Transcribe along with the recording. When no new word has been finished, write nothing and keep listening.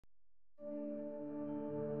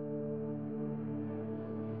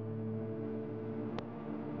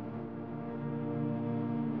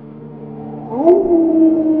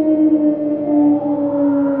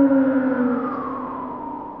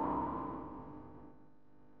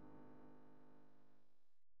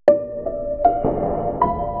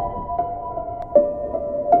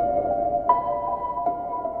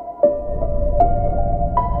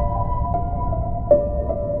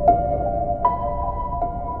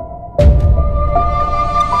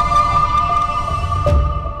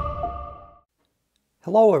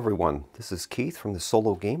Hello everyone, this is Keith from the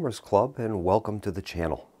Solo Gamers Club and welcome to the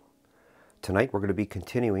channel. Tonight we're going to be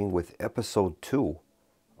continuing with episode 2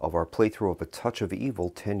 of our playthrough of A Touch of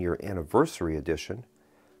Evil 10-year anniversary edition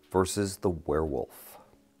versus the Werewolf.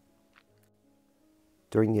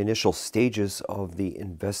 During the initial stages of the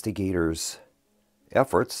investigators'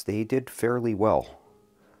 efforts, they did fairly well.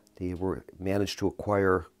 They managed to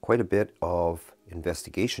acquire quite a bit of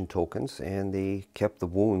investigation tokens and they kept the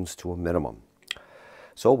wounds to a minimum.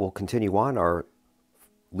 So we'll continue on. Our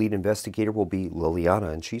lead investigator will be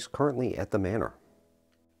Liliana, and she's currently at the manor.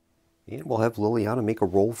 And we'll have Liliana make a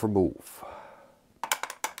roll for move.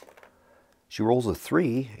 She rolls a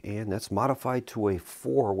 3, and that's modified to a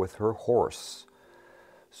 4 with her horse.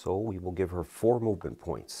 So we will give her 4 movement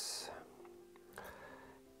points.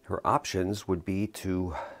 Her options would be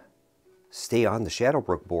to stay on the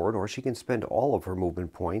Shadowbrook board, or she can spend all of her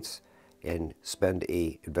movement points and spend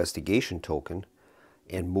a investigation token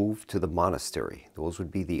and move to the monastery. Those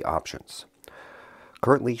would be the options.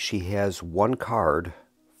 Currently, she has 1 card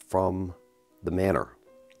from the manor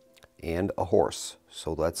and a horse.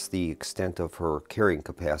 So that's the extent of her carrying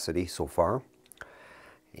capacity so far.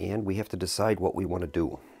 And we have to decide what we want to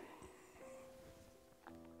do.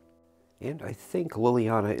 And I think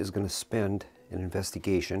Liliana is going to spend an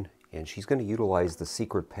investigation, and she's going to utilize the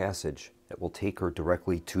secret passage that will take her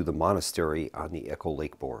directly to the monastery on the Echo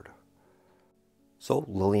Lake board. So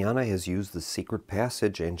Liliana has used the secret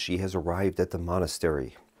passage and she has arrived at the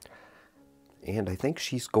monastery. And I think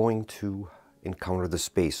she's going to encounter the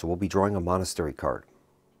space. So we'll be drawing a monastery card.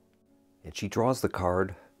 And she draws the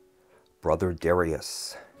card, Brother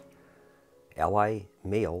Darius. Ally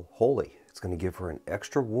male holy. It's going to give her an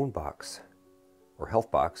extra wound box or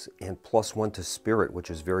health box and +1 to spirit,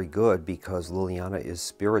 which is very good because Liliana is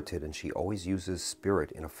spirited and she always uses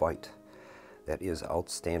spirit in a fight. That is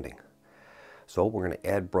outstanding. So we're going to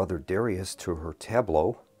add Brother Darius to her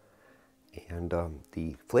tableau, and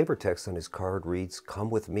the flavor text on his card reads, "Come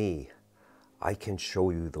with me, I can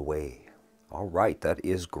show you the way." All right, that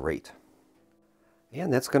is great.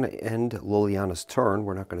 And that's going to end Liliana's turn.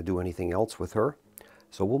 We're not going to do anything else with her.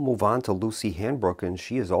 So we'll move on to Lucy Handbrook, and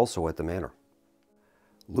she is also at the manor.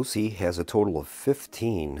 Lucy has a total of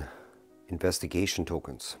 15 investigation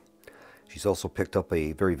tokens. She's also picked up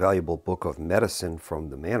a very valuable book of medicine from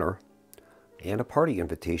the manor, and a party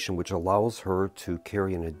invitation which allows her to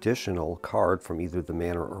carry an additional card from either the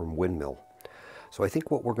manor or windmill. So I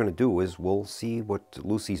think what we're going to do is we'll see what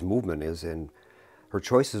Lucy's movement is, and her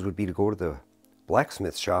choices would be to go to the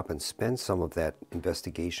blacksmith shop and spend some of that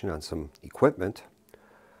investigation on some equipment,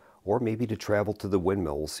 or maybe to travel to the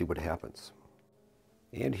windmill. We'll see what happens.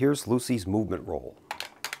 And here's Lucy's movement roll.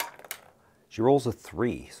 She rolls a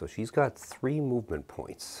 3, so she's got 3 movement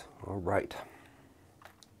points. All right.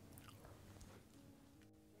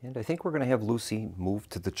 And I think we're going to have Lucy move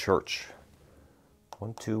to the church.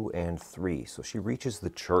 1, 2, and 3. So she reaches the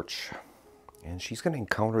church, and she's going to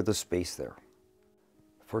encounter the space there.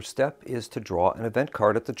 First step is to draw an event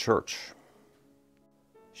card at the church.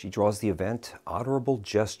 She draws the event, Honorable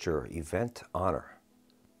Gesture, Event Honor.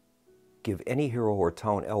 Give any hero or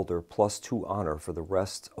town elder +2 honor for the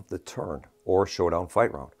rest of the turn, or showdown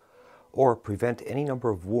fight round. Or prevent any number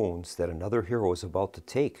of wounds that another hero is about to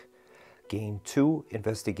take. Gain 2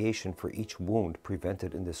 investigation for each wound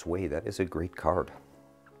prevented in this way. That is a great card.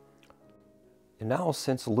 And now,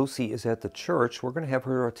 since Lucy is at the church, we're going to have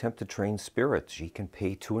her attempt to train spirit. She can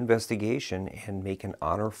pay 2 investigation and make an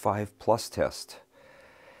honor 5+ test.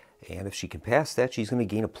 And if she can pass that, she's going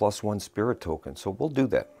to gain a +1 spirit token. So we'll do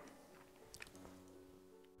that.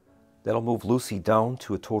 That'll move Lucy down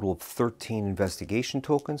to a total of 13 investigation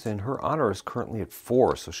tokens, and her honor is currently at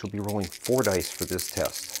 4, so she'll be rolling 4 dice for this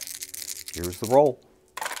test. Here's the roll.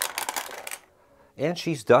 And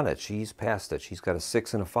she's done it. She's passed it. She's got a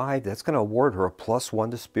 6 and a 5. That's going to award her a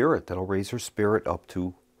 +1 to spirit. That'll raise her spirit up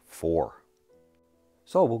to 4.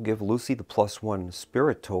 So we'll give Lucy the +1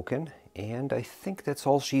 spirit token, and I think that's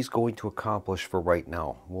all she's going to accomplish for right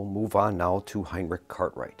now. We'll move on now to Heinrich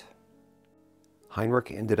Cartwright. Heinrich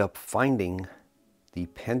ended up finding the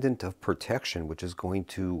Pendant of Protection, which is going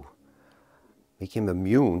to make him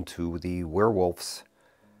immune to the werewolf's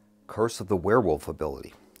Curse of the Werewolf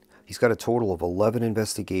ability. He's got a total of 11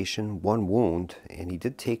 investigation, 1 wound, and he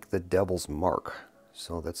did take the Devil's Mark.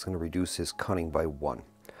 So that's going to reduce his cunning by 1.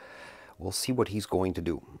 We'll see what he's going to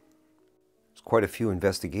do. There's quite a few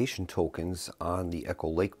investigation tokens on the Echo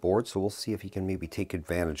Lake board, so we'll see if he can maybe take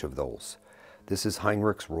advantage of those. This is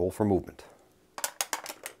Heinrich's roll for movement.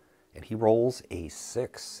 And he rolls a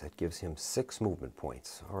 6. That gives him 6 movement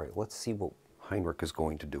points. All right, let's see what Heinrich is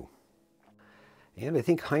going to do. And I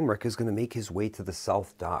think Heinrich is going to make his way to the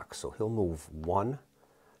south dock. So he'll move 1,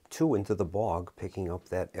 2 into the bog, picking up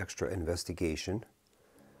that extra investigation.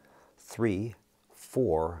 3,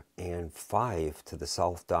 4, and 5 to the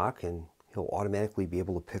south dock, and he'll automatically be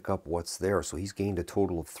able to pick up what's there. So he's gained a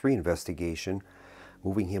total of 3 investigation,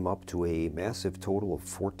 moving him up to a massive total of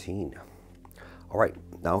 14. All right,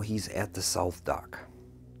 now he's at the south dock.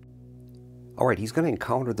 All right, he's going to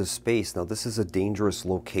encounter the space. Now, this is a dangerous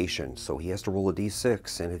location, so he has to roll a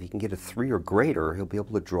d6, and if he can get a 3 or greater, he'll be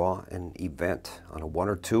able to draw an event. On a 1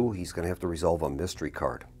 or 2, he's going to have to resolve a mystery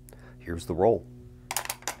card. Here's the roll.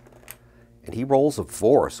 And he rolls a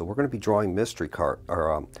 4, so we're going to be drawing mystery card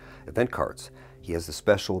or event cards. He has the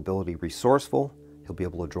special ability Resourceful. He'll be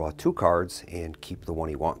able to draw 2 cards and keep the one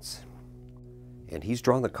he wants. And he's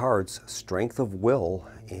drawn the cards Strength of Will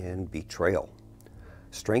and Betrayal.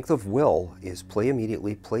 Strength of Will is play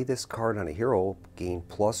immediately, play this card on a hero, gain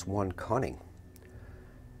 +1 cunning.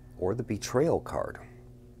 Or the Betrayal card.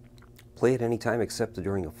 Play at any time except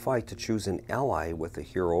during a fight to choose an ally with a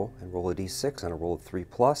hero and roll a d6 on a roll of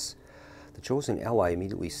 3+. The chosen ally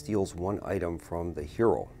immediately steals 1 item from the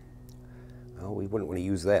hero. Well, we wouldn't want to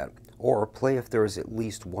use that. Or play if there is at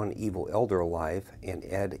least 1 evil elder alive and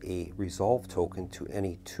add a resolve token to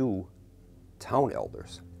any 2 town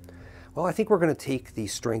elders. Well, I think we're going to take the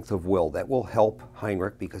Strength of Will. That will help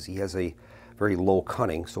Heinrich because he has a very low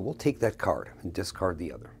cunning, so we'll take that card and discard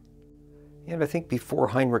the other. And I think before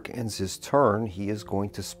Heinrich ends his turn, he is going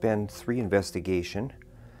to spend 3 investigation,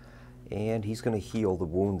 and he's going to heal the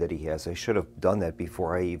wound that he has. I should have done that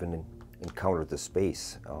before I even encountered the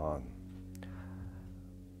space,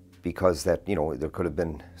 because that, you know, there could have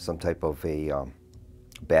been some type of a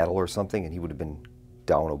battle or something, and he would have been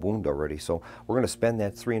down a wound already. So we're going to spend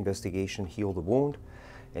that 3 investigation, heal the wound,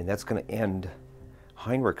 and that's going to end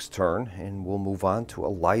Heinrich's turn, and we'll move on to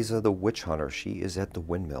Eliza the Witch Hunter. She is at the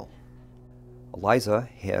windmill. Eliza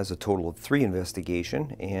has a total of 3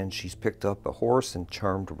 investigation, and she's picked up a horse and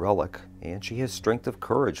charmed relic, and she has Strength of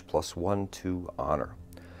Courage +1 to honor.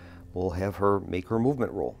 We'll have her make her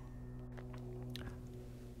movement roll.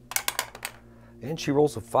 And she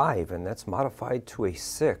rolls a 5, and that's modified to a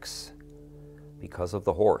 6 because of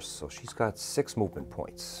the horse. So she's got 6 movement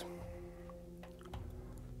points.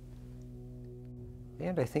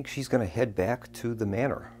 And I think she's going to head back to the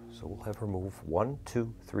manor. So we'll have her move 1,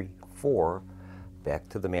 2, 3, 4 back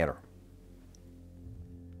to the manor.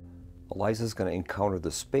 Eliza's going to encounter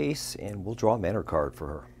the space, and we'll draw a manor card for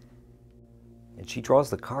her. And she draws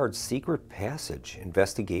the card Secret Passage,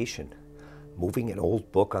 Investigation. Moving an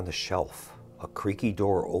old book on the shelf. A creaky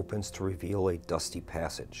door opens to reveal a dusty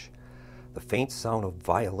passage. The faint sound of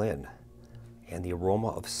violin and the aroma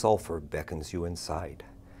of sulfur beckons you inside.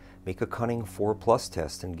 Make a cunning 4+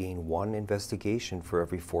 test and gain 1 investigation for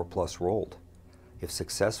every 4+ rolled. If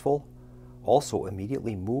successful, also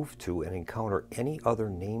immediately move to and encounter any other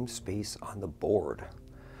namespace on the board.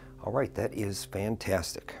 All right, that is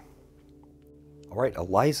fantastic. All right,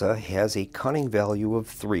 Eliza has a cunning value of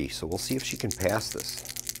 3, so we'll see if she can pass this.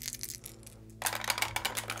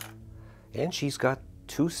 And she's got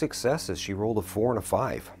 2 successes. She rolled a 4 and a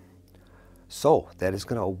 5. So that is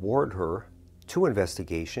going to award her 2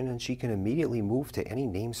 investigation, and she can immediately move to any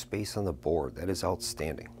namespace on the board. That is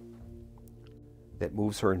outstanding. That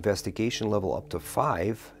moves her investigation level up to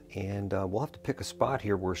 5, and we'll have to pick a spot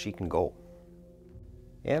here where she can go.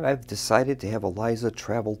 And I've decided to have Eliza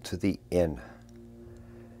travel to the inn.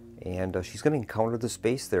 And she's going to encounter the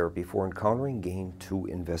space there. Before encountering, gain 2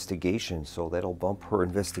 investigation. So that'll bump her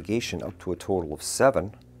investigation up to a total of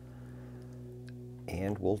 7.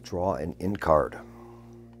 And we'll draw an inn card.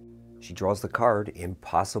 She draws the card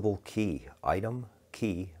Impossible Key. Item,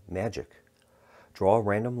 key, magic. Draw a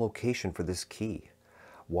random location for this key.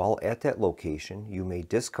 While at that location, you may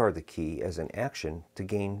discard the key as an action to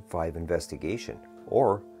gain 5 investigation.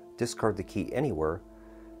 Or discard the key anywhere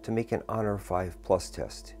to make an Honor 5+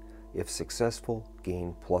 test. If successful,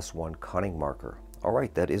 gain +1 cunning marker. All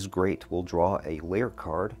right, that is great. We'll draw a layer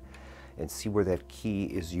card and see where that key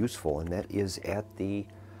is useful, and that is at the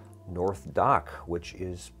north dock, which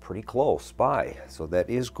is pretty close by. So that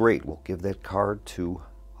is great. We'll give that card to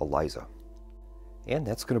Eliza. And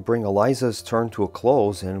that's going to bring Eliza's turn to a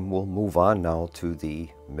close, and we'll move on now to the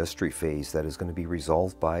mystery phase that is going to be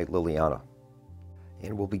resolved by Liliana.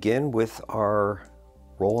 And we'll begin with our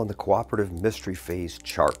roll on the cooperative mystery phase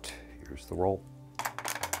chart. Here's the roll.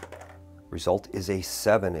 Result is a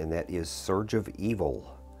 7, and that is Surge of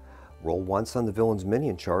Evil. Roll once on the villain's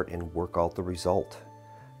minion chart and work out the result.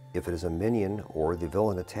 If it is a minion or the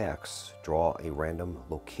villain attacks, draw a random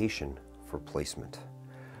location for placement.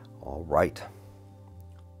 All right.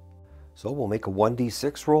 So we'll make a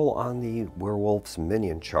 1d6 roll on the werewolf's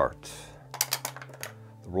minion chart.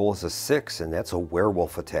 The roll is a 6, and that's a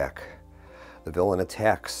werewolf attack. The villain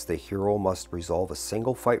attacks. The hero must resolve a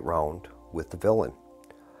single fight round with the villain.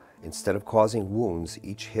 Instead of causing wounds,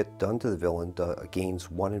 each hit done to the villain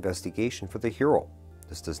gains 1 investigation for the hero.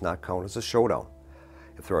 This does not count as a showdown.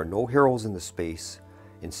 If there are no heroes in the space,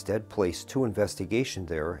 instead place 2 investigation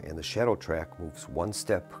there, and the shadow track moves 1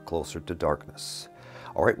 step closer to darkness.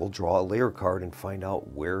 Alright, we'll draw a layer card and find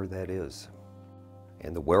out where that is.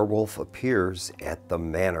 And the werewolf appears at the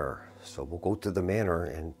manor. So we'll go to the manor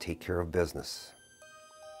and take care of business.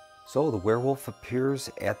 So the werewolf appears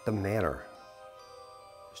at the manor.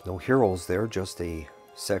 There's no heroes there, just a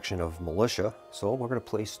section of militia. So we're going to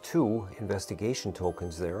place 2 investigation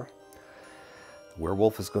tokens there. The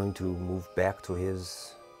werewolf is going to move back to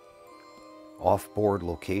his off-board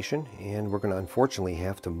location, and we're going to unfortunately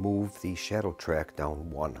have to move the shadow track down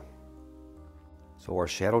 1. So our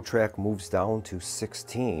shadow track moves down to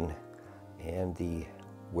 16, and the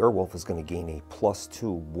werewolf is going to gain a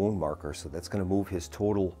 +2 wound marker, so that's going to move his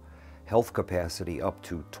total health capacity up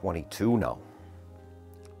to 22 now.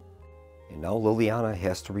 And now Liliana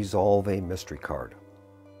has to resolve a mystery card.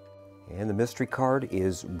 And the mystery card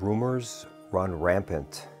is Rumors Run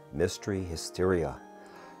Rampant, Mystery Hysteria.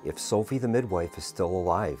 If Sophie the midwife is still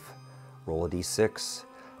alive, roll a d6.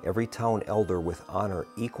 Every town elder with honor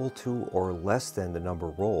equal to or less than the number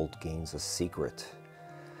rolled gains a secret.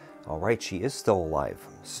 Alright, she is still alive.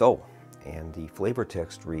 So, and the flavor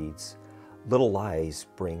text reads, Little lies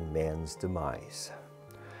bring man's demise.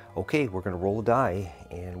 Okay, we're going to roll a die,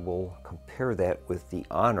 and we'll compare that with the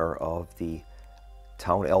honor of the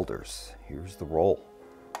town elders. Here's the roll.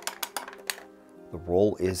 The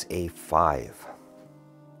roll is a 5.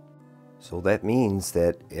 So that means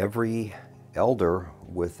that every elder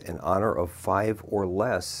with an honor of 5 or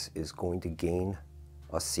less is going to gain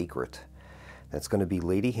a secret. That's going to be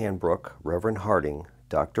Lady Hanbrook, Reverend Harding,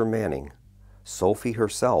 Dr. Manning, Sophie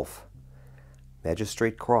herself,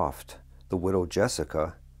 Magistrate Croft, the widow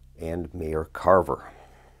Jessica, and Mayor Carver.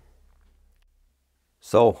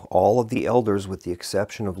 So all of the elders, with the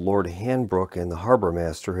exception of Lord Hanbrook and the Harbor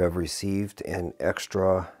Master, have received an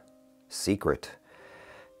extra secret.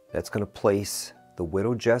 That's going to place the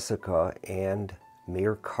widow Jessica and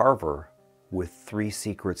Mayor Carver with 3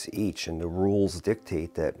 secrets each, and the rules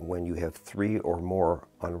dictate that when you have 3 or more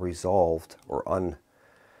unresolved or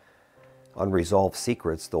unresolved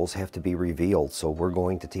secrets, those have to be revealed. So we're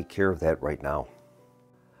going to take care of that right now.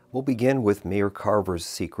 We'll begin with Mayor Carver's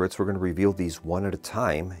secrets. We're going to reveal these one at a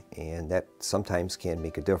time, and that sometimes can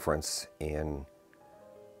make a difference in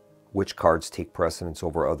which cards take precedence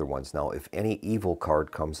over other ones. Now, if any evil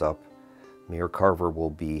card comes up, Mayor Carver will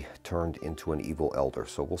be turned into an evil elder.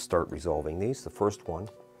 So we'll start resolving these. The first one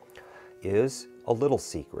is a little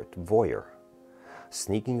secret, voyeur.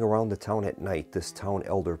 Sneaking around the town at night, this town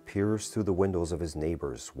elder peers through the windows of his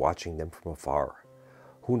neighbors, watching them from afar.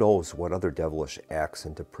 Who knows what other devilish acts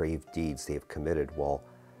and depraved deeds they have committed while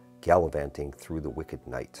gallivanting through the wicked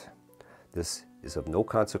night. This is of no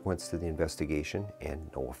consequence to the investigation and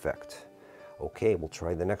no effect. Okay, we'll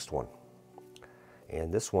try the next one.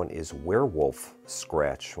 And this one is Werewolf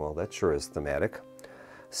Scratch. Well, that sure is thematic.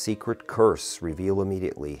 Secret curse, reveal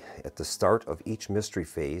immediately. At the start of each mystery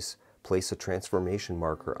phase, place a transformation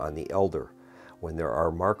marker on the elder. When there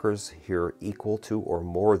are markers here equal to or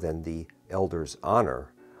more than the elder's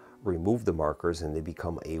honor, remove the markers and they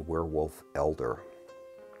become a werewolf elder.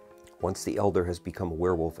 Once the elder has become a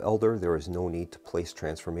werewolf elder, there is no need to place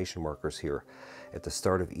transformation markers here. At the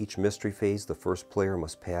start of each mystery phase, the first player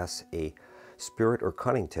must pass a spirit or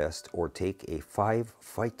cunning test or take a 5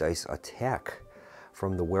 fight dice attack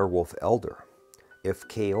from the werewolf elder. If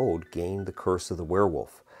KO'd, gain the curse of the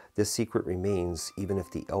werewolf. This secret remains even if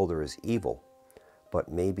the elder is evil,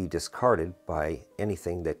 but may be discarded by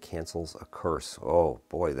anything that cancels a curse. Oh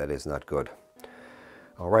boy, that is not good.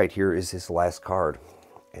 All right, here is his last card,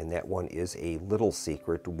 and that one is a little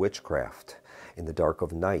secret, witchcraft. In the dark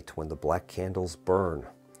of night, when the black candles burn,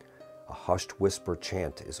 a hushed whisper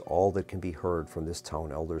chant is all that can be heard from this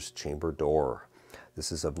town elder's chamber door.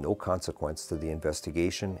 This is of no consequence to the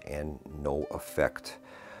investigation and no effect.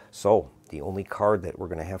 So the only card that we're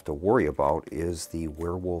going to have to worry about is the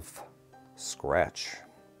Werewolf Scratch.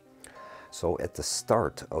 So at the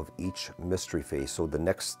start of each mystery phase, so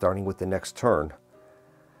starting with the next turn,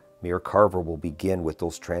 Mayor Carver will begin with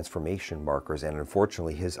those transformation markers, and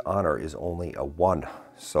unfortunately his honor is only a 1,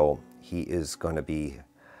 so he is going to be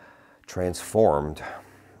transformed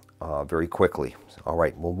very quickly. All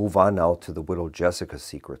right, we'll move on now to the Widow Jessica's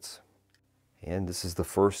secrets. And this is the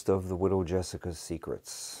first of the Widow Jessica's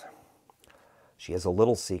secrets. She has a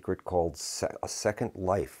little secret called a second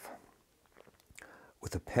life.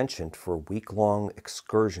 With a penchant for week-long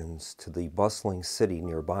excursions to the bustling city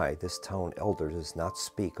nearby, this town elder does not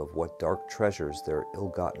speak of what dark treasures their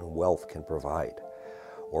ill-gotten wealth can provide,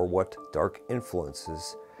 or what dark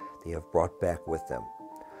influences they have brought back with them.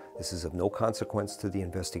 This is of no consequence to the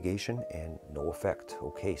investigation and no effect.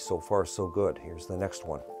 Okay, so far so good. Here's the next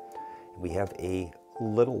one. We have a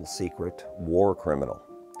little secret war criminal.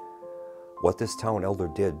 What this town elder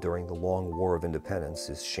did during the long War of Independence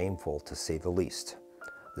is shameful, to say the least.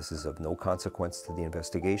 This is of no consequence to the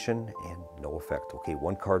investigation and no effect. Okay,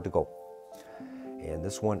 one card to go. And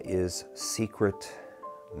this one is Secret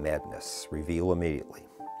Madness. Reveal immediately.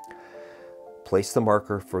 Place the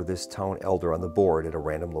marker for this town elder on the board at a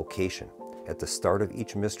random location. At the start of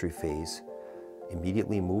each mystery phase,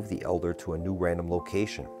 immediately move the elder to a new random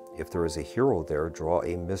location. If there is a hero there, draw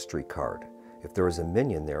a mystery card. If there is a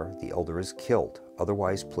minion there, the elder is killed.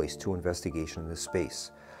 Otherwise, place 2 investigation in this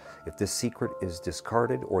space. If this secret is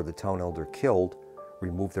discarded or the town elder killed,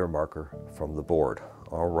 remove their marker from the board.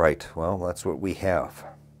 All right, well, that's what we have.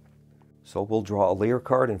 So we'll draw a layer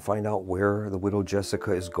card and find out where the Widow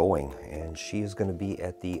Jessica is going. And she is going to be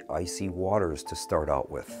at the icy waters to start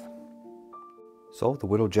out with. So the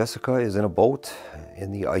Widow Jessica is in a boat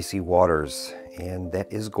in the icy waters. And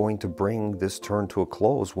that is going to bring this turn to a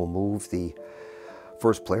close. We'll move the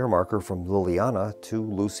first player marker from Liliana to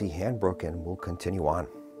Lucy Handbrook and we'll continue on.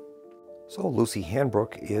 So Lucy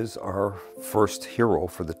Handbrook is our first hero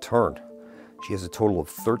for the turn. She has a total of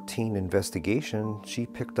 13 investigation. She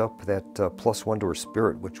picked up that +1 to her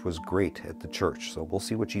spirit, which was great at the church. So we'll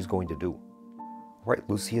see what she's going to do. All right,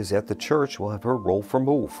 Lucy is at the church. We'll have her roll for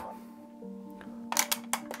move.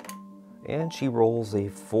 And she rolls a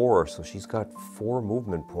 4, so she's got 4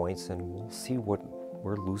 movement points, and we'll see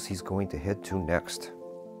where Lucy's going to head to next.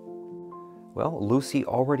 Well, Lucy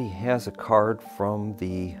already has a card from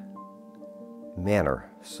the manor,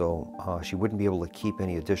 so she wouldn't be able to keep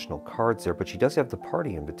any additional cards there, but she does have the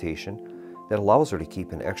party invitation that allows her to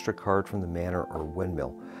keep an extra card from the manor or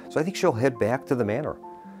windmill. So I think she'll head back to the manor.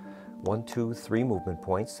 1, 2, 3 movement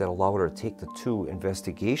points that allow her to take the 2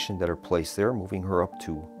 investigation that are placed there, moving her up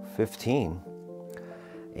to 15.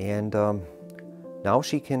 And now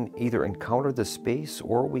she can either encounter the space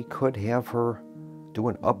or we could have her do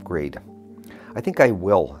an upgrade. I think I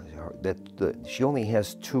will. She only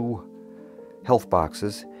has 2 health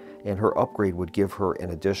boxes, and her upgrade would give her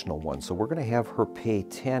an additional one. So we're going to have her pay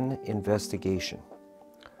 10 investigation.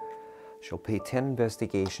 She'll pay 10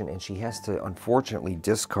 investigation, and she has to unfortunately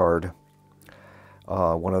discard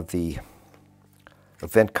one of the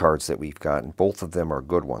event cards that we've gotten. Both of them are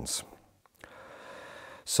good ones.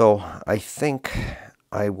 So I think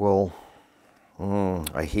I will,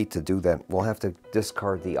 I hate to do that. We'll have to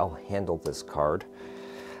discard the I'll handle this card,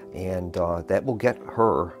 and that will get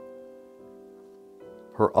her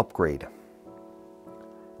upgrade.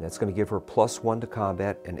 And that's going to give her +1 to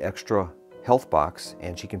combat, an extra health box,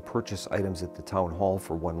 and she can purchase items at the town hall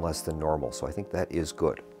for 1 less than normal. So I think that is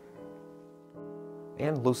good.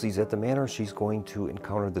 And Lucy's at the manor. She's going to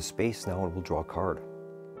encounter the space now and will draw a card.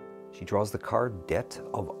 She draws the card Debt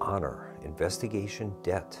of Honor, Investigation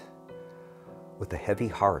Debt. With a heavy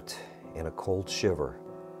heart and a cold shiver,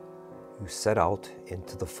 you set out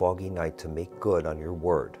into the foggy night to make good on your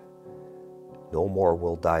word. No more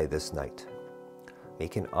will die this night.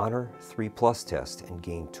 Make an Honor 3+ test and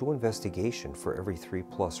gain 2 investigation for every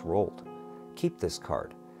 3+ rolled. Keep this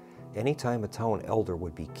card. Anytime a town elder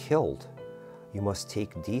would be killed, you must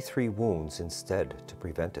take D3 wounds instead to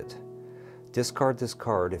prevent it. Discard this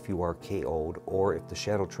card if you are KO'd or if the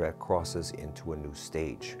shadow track crosses into a new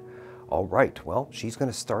stage. All right, well, she's going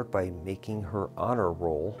to start by making her honor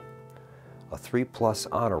roll, a 3+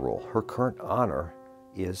 honor roll. Her current honor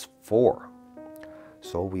is 4.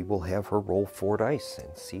 So we will have her roll 4 dice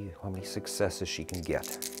and see how many successes she can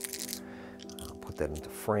get. I'll put that into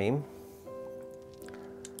frame.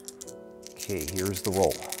 Okay, here's the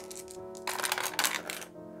roll.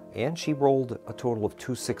 And she rolled a total of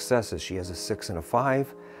 2 successes. She has a 6 and a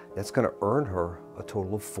 5. That's going to earn her a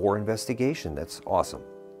total of 4 investigation. That's awesome.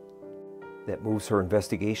 That moves her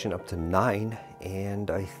investigation up to 9, and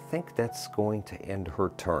I think that's going to end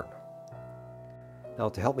her turn. Now,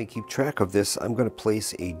 to help me keep track of this, I'm going to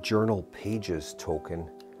place a Journal Pages token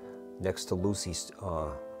next to Lucy's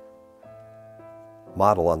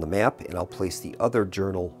model on the map, and I'll place the other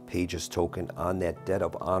Journal Pages token on that Debt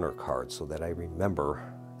of Honor card so that I remember.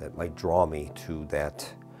 That might draw me to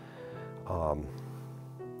that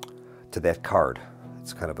card.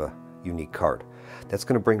 It's kind of a unique card. That's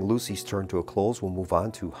going to bring Lucy's turn to a close. We'll move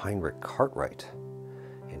on to Heinrich Cartwright.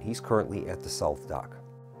 and he's currently at the South Dock.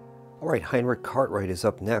 All right, Heinrich Cartwright is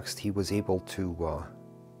up next. He was able to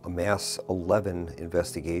amass 11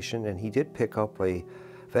 investigation, and he did pick up a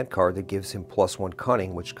event card that gives him +1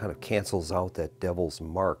 cunning, which kind of cancels out that devil's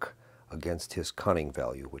mark against his cunning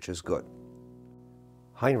value, which is good.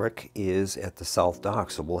 Heinrich is at the South Dock,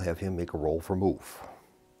 so we'll have him make a roll for move.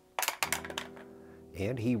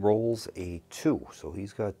 And he rolls a 2, so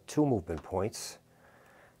he's got 2 movement points.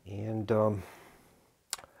 And,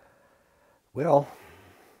 well,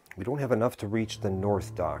 we don't have enough to reach the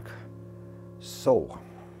North Dock. So,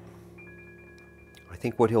 I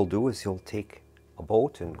think what he'll do is he'll take a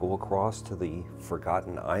boat and go across to the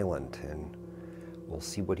Forgotten Island, and we'll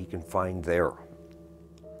see what he can find there.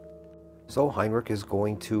 So Heinrich is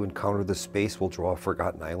going to encounter the space. We'll draw a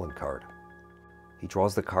Forgotten Island card. He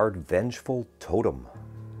draws the card Vengeful Totem,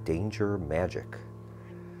 Danger Magic.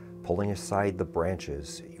 Pulling aside the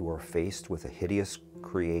branches, you are faced with a hideous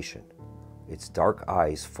creation. Its dark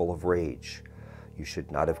eyes full of rage. You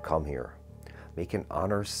should not have come here. Make an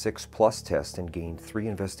Honor 6+ test and gain 3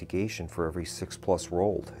 investigation for every 6+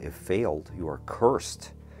 rolled. If failed, you are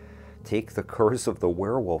cursed. Take the Curse of the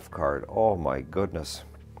Werewolf card. Oh my goodness.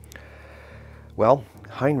 Well,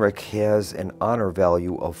 Heinrich has an honor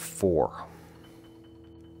value of 4.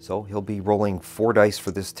 So he'll be rolling 4 dice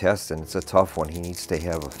for this test, and it's a tough one. He needs to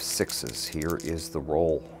have 6s. Here is the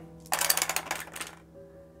roll.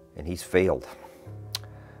 And he's failed.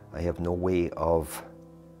 I have no way of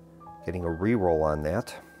getting a reroll on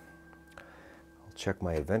that. I'll check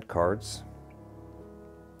my event cards.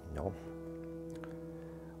 No.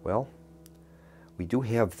 Well, we do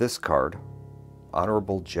have this card,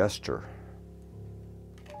 Honorable Gesture.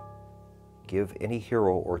 Give any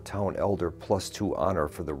hero or town elder +2 honor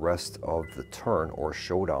for the rest of the turn or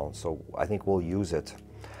showdown. So I think we'll use it.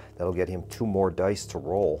 That'll get him 2 more dice to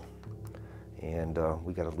roll. And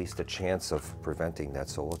we got at least a chance of preventing that.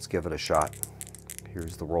 So let's give it a shot.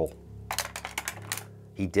 Here's the roll.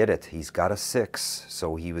 He did it. He's got a 6.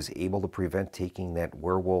 So he was able to prevent taking that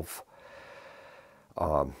werewolf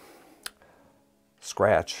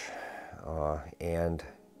scratch and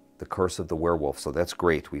the Curse of the Werewolf. So that's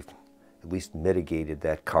great. We've at least mitigated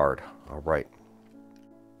that card. All right.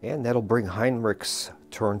 And that'll bring Heinrich's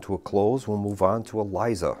turn to a close. We'll move on to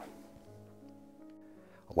Eliza.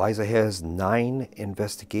 Eliza has 9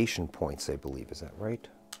 investigation points, I believe. Is that right?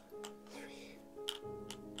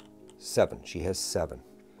 7. She has 7.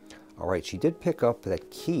 All right. She did pick up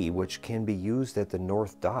that key, which can be used at the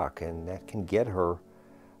North Dock, and that can get her,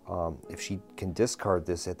 if she can discard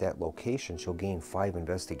this at that location, she'll gain 5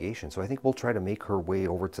 investigation. So I think we'll try to make her way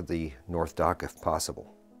over to the North Dock if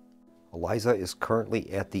possible. Eliza is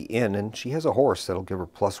currently at the inn, and she has a horse that'll give her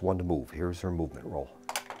 +1 to move. Here's her movement roll.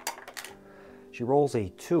 She rolls a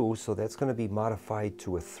 2, so that's going to be modified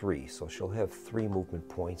to a 3. So she'll have 3 movement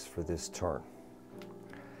points for this turn.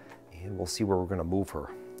 And we'll see where we're going to move her.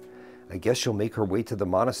 I guess she'll make her way to the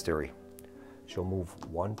monastery. She'll move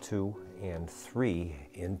 1, 2, and 3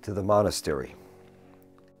 into the monastery.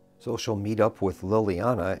 So she'll meet up with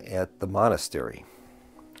Liliana at the monastery.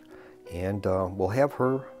 And we'll have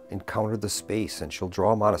her encounter the space, and she'll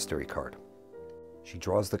draw a monastery card. She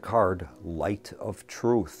draws the card Light of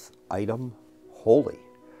Truth, item Holy.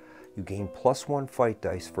 You gain +1 fight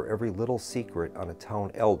dice for every little secret on a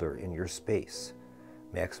town elder in your space,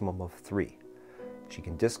 maximum of 3. She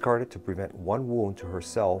can discard it to prevent 1 wound to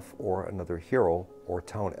herself or another hero or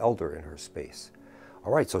town elder in her space.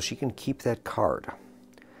 All right, so she can keep that card.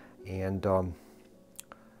 And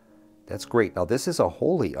that's great. Now, this is a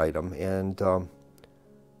holy item, and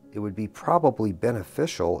it would be probably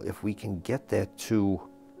beneficial if we can get that to,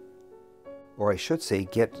 or I should say,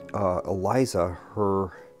 get Eliza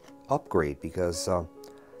her upgrade, because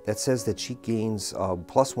that says that she gains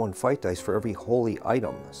 +1 fight dice for every holy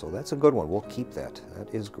item. So that's a good one. We'll keep that.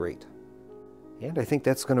 That is great. And I think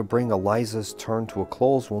that's going to bring Eliza's turn to a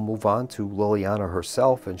close. We'll move on to Liliana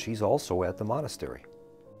herself, and she's also at the monastery.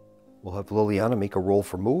 We'll have Liliana make a roll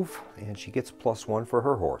for move, and she gets +1 for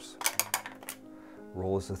her horse.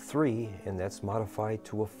 Roll is a 3, and that's modified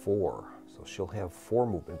to a 4. So she'll have 4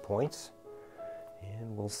 movement points,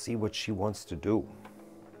 and we'll see what she wants to do.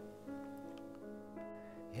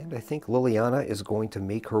 And I think Liliana is going to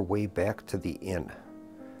make her way back to the inn.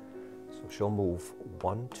 So she'll move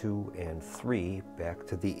 1, 2, and 3 back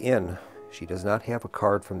to the inn. She does not have a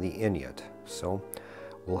card from the inn yet, so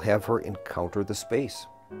we'll have her encounter the space.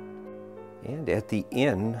 And at the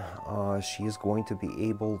inn, she is going to be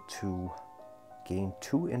able to gain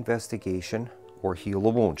 2 investigation or heal a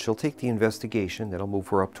wound. She'll take the investigation. That'll move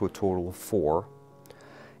her up to a total of 4.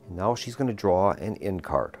 And now she's going to draw an inn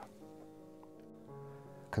card.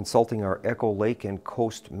 Consulting our Echo Lake and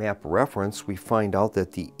Coast map reference, we find out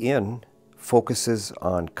that the inn focuses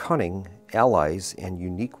on cunning, allies, and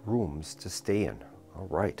unique rooms to stay in. All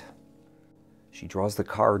right. She draws the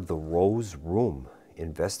card, the Rose Room,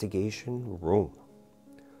 Investigation Room.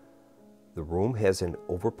 The room has an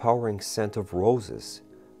overpowering scent of roses,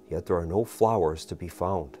 yet there are no flowers to be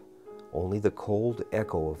found, only the cold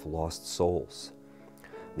echo of lost souls.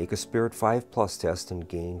 Make a Spirit 5+ test and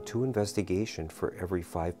gain 2 investigation for every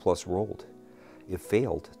 5+ rolled. If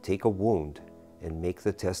failed, take a wound and make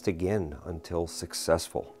the test again until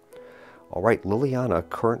successful. All right, Liliana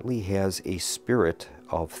currently has a Spirit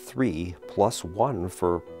of 3 + 1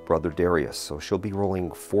 for Brother Darius, so she'll be rolling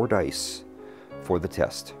 4 dice for the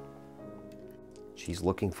test. She's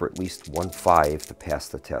looking for at least 1 5 to pass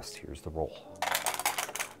the test. Here's the roll.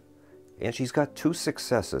 And she's got 2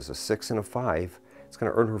 successes, a 6 and a 5. It's going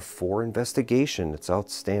to earn her 4 investigation. It's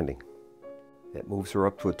outstanding. That moves her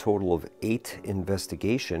up to a total of 8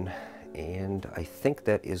 investigation, and I think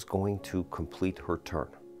that is going to complete her turn.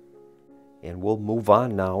 And we'll move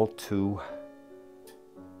on now to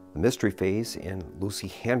the mystery phase, and Lucy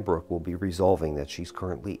Hanbrook will be resolving that she's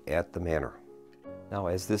currently at the manor. Now,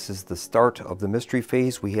 as this is the start of the mystery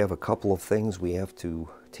phase, we have a couple of things we have to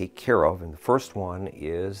take care of, and the first one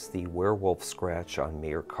is the werewolf scratch on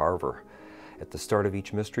Mayor Carver. At the start of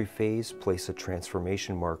each mystery phase, place a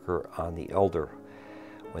transformation marker on the elder.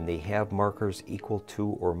 When they have markers equal to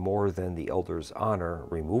or more than the elder's honor,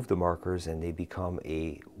 remove the markers and they become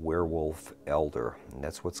a werewolf elder. And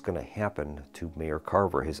that's what's going to happen to Mayor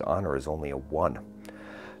Carver. His honor is only a 1.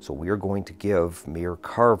 So we are going to give Mayor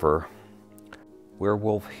Carver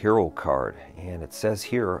Werewolf Hero card. And it says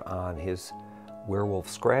here on his Werewolf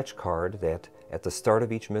Scratch card that at the start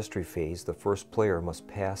of each mystery phase, the first player must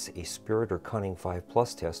pass a Spirit or Cunning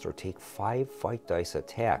 5+ test or take 5 fight dice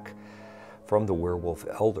attack from the Werewolf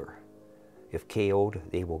Elder. If KO'd,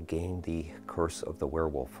 they will gain the Curse of the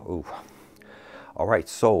Werewolf. Ooh. All right,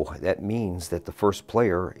 so that means that the first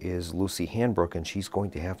player is Lucy Hanbrook, and she's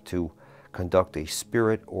going to have to conduct a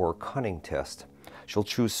Spirit or Cunning test. She'll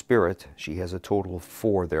choose Spirit. She has a total of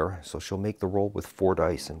 4 there, so she'll make the roll with 4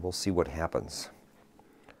 dice, and we'll see what happens.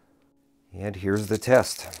 And here's the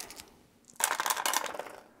test.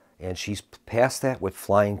 And she's passed that with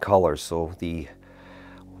flying colors, so the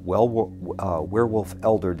Werewolf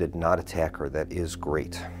Elder did not attack her. That is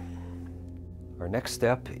great. Our next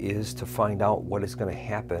step is to find out what is going to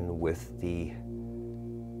happen with the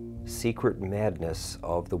secret madness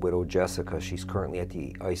of the widow Jessica. She's currently at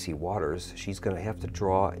the icy waters. She's going to have to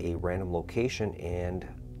draw a random location, and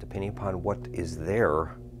depending upon what is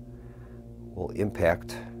there will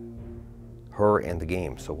impact her and the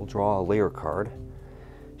game. So we'll draw a layer card.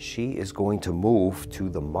 She is going to move to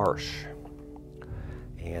the marsh,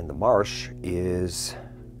 and the marsh is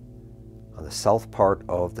on the south part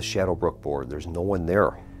of the Shadowbrook board. There's no one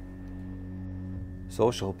there.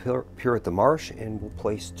 So she'll appear at the marsh, and we'll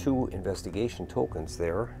place 2 investigation tokens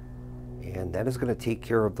there, and that is going to take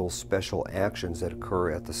care of those special actions that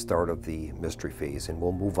occur at the start of the mystery phase. And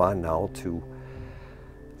we'll move on now to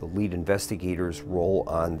the lead investigator's role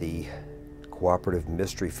on the cooperative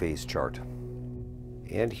mystery phase chart.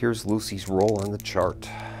 And here's Lucy's roll on the chart.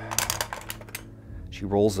 She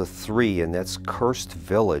rolls a 3, and that's Cursed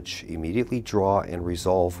Village. Immediately draw and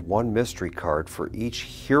resolve 1 mystery card for each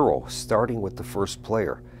hero, starting with the first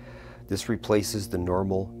player. This replaces the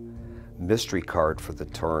normal mystery card for the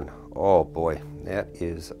turn. Oh boy, that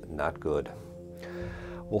is not good.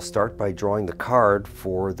 We'll start by drawing the card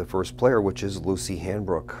for the first player, which is Lucy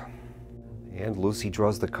Hanbrook. And Lucy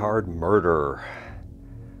draws the card Murder.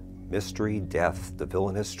 Mystery, death. The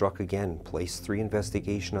villain has struck again. Place 3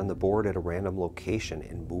 investigation on the board at a random location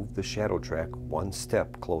and move the shadow track 1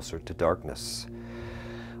 step closer to darkness.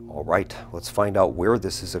 All right, let's find out where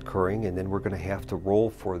this is occurring, and then we're going to have to roll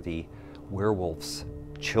for the werewolf's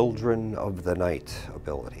Children of the Night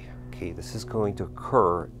ability. Okay, this is going to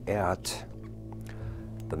occur at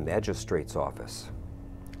the magistrate's office.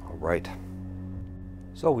 All right.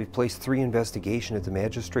 So we've placed 3 investigation at the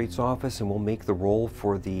magistrate's office, and we'll make the roll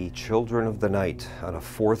for the Children of the Night. On a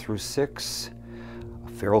 4 through 6, a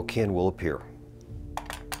feral kin will appear.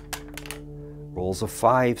 Rolls a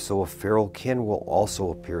 5, so a feral kin will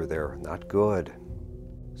also appear there. Not good.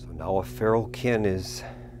 So now a feral kin is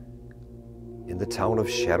in the town of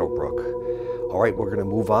Shadowbrook. All right, we're going to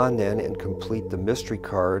move on then and complete the mystery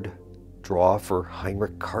card draw for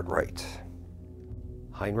Heinrich Cartwright.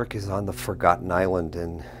 Heinrich is on the Forgotten Island,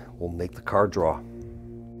 and we'll make the card draw.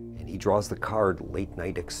 And he draws the card Late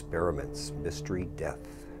Night Experiments, Mystery Death.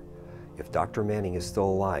 If Dr. Manning is still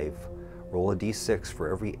alive, Roll a d6 for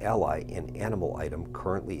every ally and animal item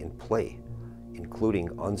currently in play, including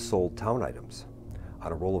unsold town items.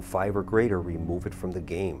 On a roll of 5 or greater, remove it from the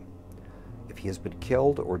game. If he has been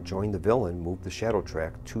killed or joined the villain, move the shadow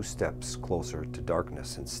track 2 steps closer to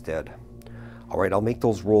darkness instead. Alright, I'll make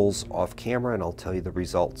those rolls off camera and I'll tell you the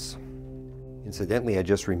results. Incidentally, I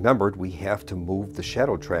just remembered we have to move the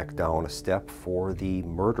shadow track down a step for the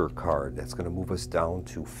murder card. That's going to move us down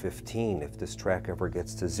to 15. If this track ever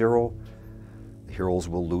gets to 0, the heroes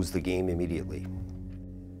will lose the game immediately.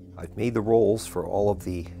 I've made the rolls for all of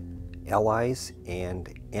the allies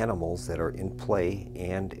and animals that are in play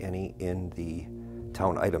and any in the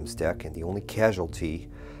town items deck, and the only casualty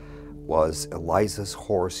was Eliza's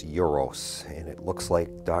horse Euros, and it looks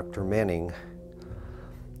like Dr. Manning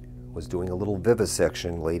was doing a little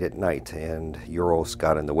vivisection late at night and Euros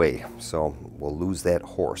got in the way, so we'll lose that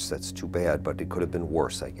horse. That's too bad, but it could have been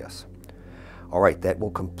worse, I guess. Alright, that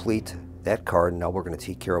will complete that card. Now we're going to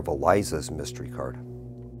take care of Eliza's mystery card.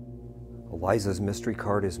 Eliza's mystery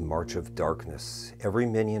card is March of Darkness. Every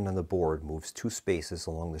minion on the board moves 2 spaces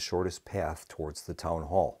along the shortest path towards the town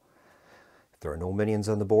hall. If there are no minions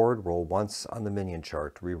on the board, roll once on the minion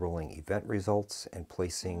chart, re-rolling event results and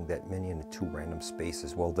placing that minion in 2 random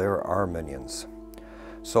spaces. Well, there are minions.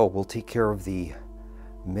 So we'll take care of the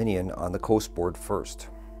minion on the coast board first.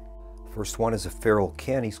 First one is a feral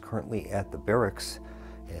Ken. He's currently at the barracks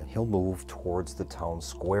and he'll move towards the town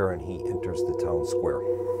square, and he enters the town square.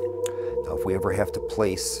 Now, if we ever have to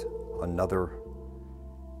place another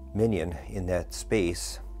minion in that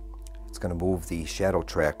space, it's going to move the shadow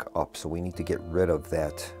track up, so we need to get rid of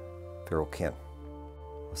that feral kin.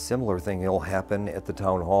 A similar thing will happen at the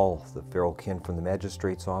town hall. The feral kin from the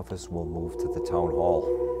magistrate's office will move to the town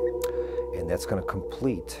hall, and that's going to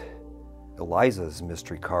complete Eliza's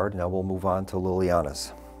mystery card. Now we'll move on to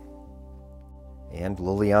Liliana's. And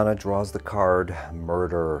Liliana draws the card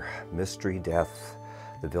Murder, Mystery, Death.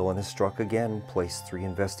 The villain is struck again. Place 3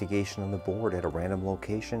 investigation on the board at a random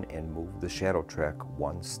location and move the shadow track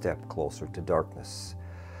 1 step closer to darkness.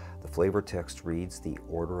 The flavor text reads, "The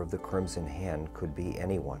Order of the Crimson Hand could be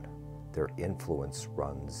anyone. Their influence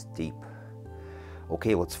runs deep."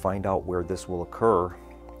 Okay, let's find out where this will occur,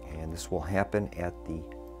 and this will happen at the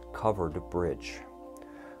covered bridge.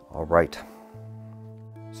 All right.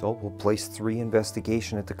 So we'll place 3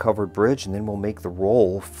 investigation at the covered bridge, and then we'll make the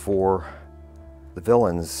roll for the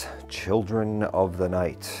villains, Children of the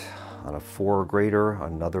Night. On a 4 or greater,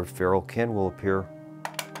 another feral kin will appear.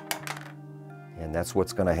 And that's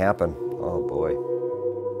what's going to happen. Oh boy.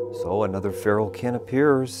 So another feral kin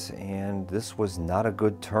appears, and this was not a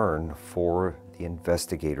good turn for the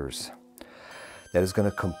investigators. That is going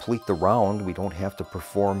to complete the round. We don't have to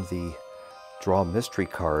perform the draw mystery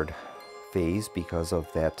card phase because of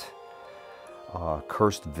that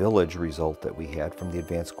cursed village result that we had from the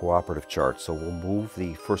advanced cooperative chart. So we'll move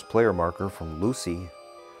the first player marker from Lucy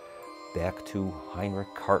back to Heinrich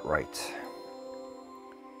Cartwright.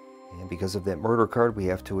 And because of that murder card, we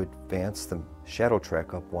have to advance the shadow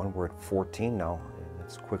track up 1. We're at 14 now, and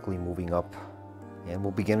it's quickly moving up. And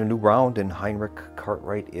we'll begin a new round, and Heinrich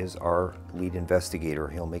Cartwright is our lead investigator.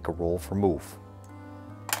 He'll make a roll for move.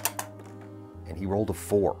 And he rolled a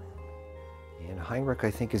 4. And Heinrich,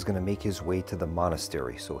 I think, is going to make his way to the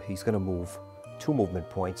monastery. So he's going to move 2 movement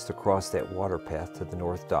points to cross that water path to the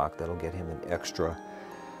north dock. That'll get him an extra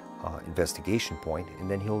investigation point. And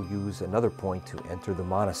then he'll use another point to enter the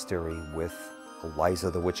monastery with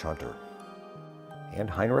Eliza the Witch Hunter. And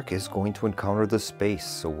Heinrich is going to encounter the space,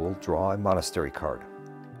 so we'll draw a monastery card.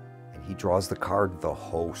 And he draws the card The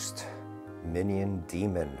Host. Minion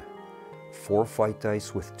Demon. 4 fight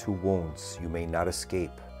dice with 2 wounds. You may not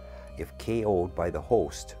escape. If KO'd by the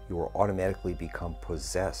host, you will automatically become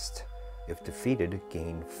possessed. If defeated,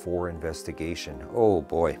 gain 4 investigation. Oh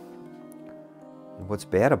boy. And what's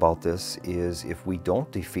bad about this is if we don't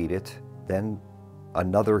defeat it, then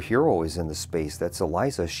another hero is in the space. That's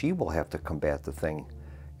Eliza. She will have to combat the thing.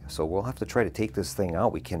 So we'll have to try to take this thing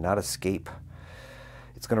out. We cannot escape.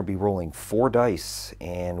 It's going to be rolling 4 dice,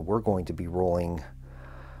 and we're going to be rolling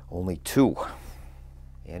only 2.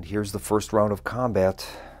 And here's the first round of combat.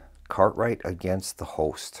 Cartwright against the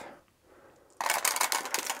host.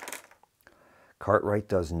 Cartwright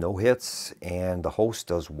does no hits, and the host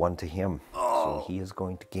does 1 to him. So he is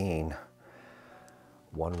going to gain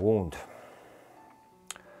 1 wound.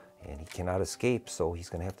 And he cannot escape, so he's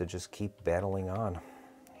going to have to just keep battling on.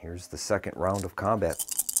 Here's the second round of combat.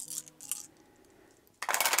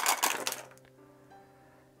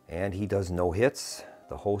 And he does no hits.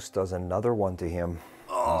 The host does another 1 to him.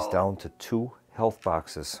 He's down to 2 health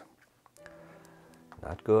boxes.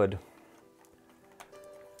 Not good.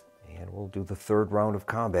 And we'll do the third round of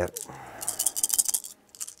combat.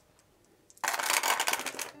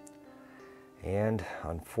 And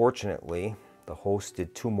unfortunately, the host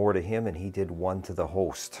did 2 more to him and he did 1 to the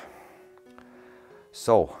host.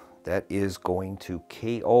 So that is going to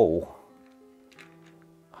KO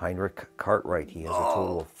Heinrich Cartwright. He has a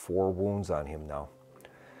total of 4 wounds on him now.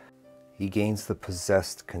 He gains the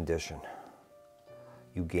possessed condition.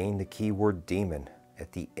 You gain the keyword demon.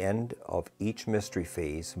 At the end of each mystery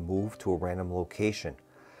phase, move to a random location.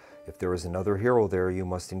 If there is another hero there, you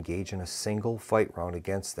must engage in a single fight round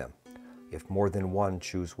against them. If more than one,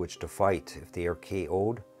 choose which to fight. If they are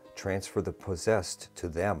KO'd, transfer the possessed to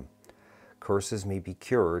them. Curses may be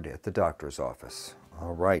cured at the doctor's office.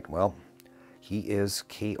 All right, well, he is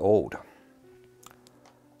KO'd.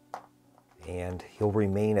 And he'll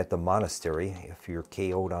remain at the monastery. If you're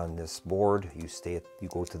KO'd on this board, you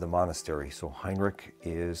go to the monastery. So Heinrich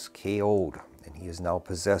is KO'd, and he is now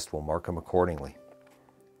possessed. We'll mark him accordingly.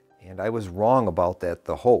 And I was wrong about that,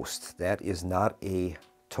 the host. That is not a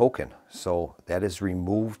token, so that is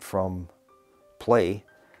removed from play,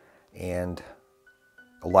 and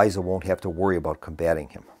Eliza won't have to worry about combating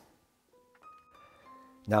him.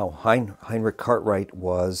 Now, Heinrich Cartwright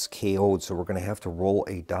was KO'd, so we're going to have to roll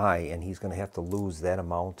a die, and he's going to have to lose that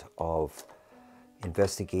amount of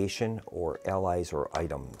investigation or allies or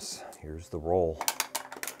items. Here's the roll.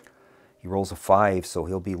 He rolls a 5, so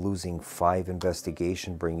he'll be losing 5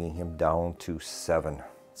 investigation, bringing him down to 7.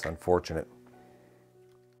 It's unfortunate.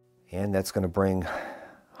 And that's going to bring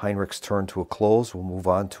Heinrich's turn to a close. We'll move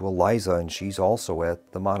on to Eliza, and she's also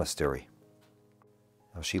at the monastery.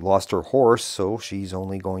 Now, she lost her horse, so she's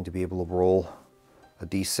only going to be able to roll a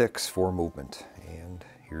d6 for movement. And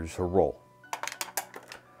here's her roll.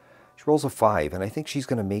 She rolls a 5, and I think she's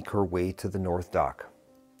going to make her way to the North Dock.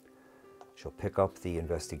 She'll pick up the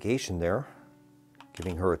investigation there,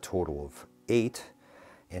 giving her a total of 8,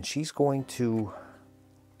 and she's going to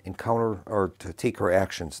encounter or to take her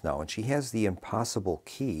actions now. And she has the impossible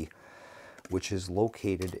key, which is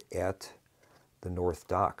located at the North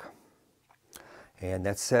Dock. And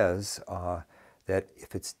that says that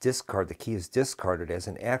if it's discarded, the key is discarded as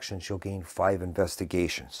an action, she'll gain 5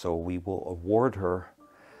 investigation. So we will award her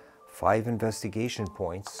 5 investigation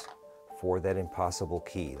points for that impossible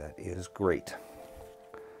key. That is great.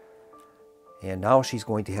 And now she's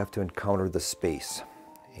going to have to encounter the space.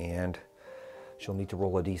 And she'll need to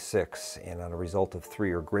roll a d6. And on a result of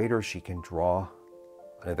 3 or greater, she can draw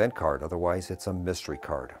an event card. Otherwise, it's a mystery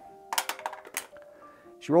card.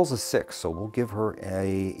 She rolls a 6, so we'll give her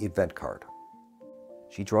an event card.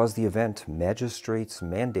 She draws the event Magistrate's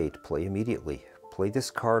Mandate. Play immediately. Play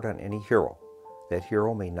this card on any hero. That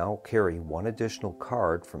hero may now carry 1 additional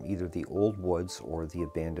card from either the Old Woods or the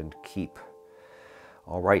Abandoned Keep.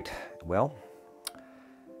 All right, well,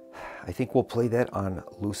 I think we'll play that on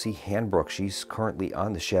Lucy Hanbrook. She's currently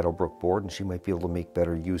on the Shadowbrook board, and she might be able to make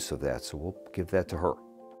better use of that, so we'll give that to her.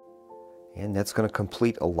 And that's going to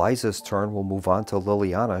complete Eliza's turn. We'll move on to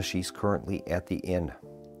Liliana. She's currently at the inn.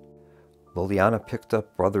 Liliana picked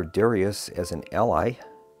up Brother Darius as an ally.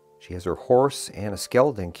 She has her horse and a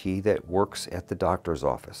skeleton key that works at the doctor's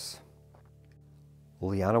office.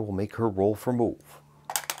 Liliana will make her roll for move.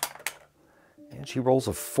 And she rolls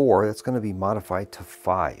a 4. That's going to be modified to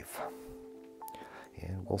 5.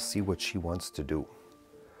 And we'll see what she wants to do.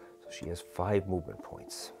 So she has 5 movement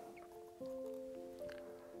points.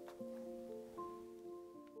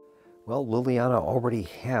 Well, Liliana already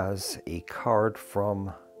has a card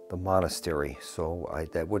from the monastery, so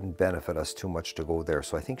that wouldn't benefit us too much to go there.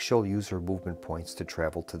 So I think she'll use her movement points to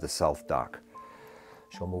travel to the South Dock.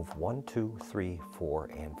 She'll move 1, 2, 3, 4,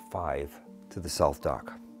 and 5 to the South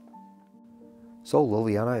Dock. So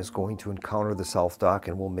Liliana is going to encounter the South Dock,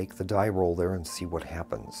 and we'll make the die roll there and see what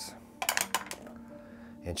happens.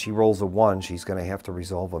 And she rolls a 1. She's going to have to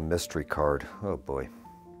resolve a mystery card. Oh boy.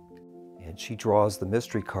 And she draws the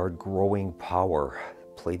mystery card, Growing Power.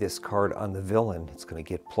 Play this card on the villain. It's going to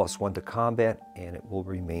get +1 to combat, and it will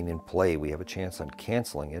remain in play. We have a chance on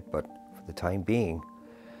canceling it, but for the time being,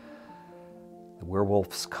 the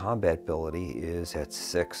werewolf's combat ability is at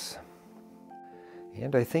 6.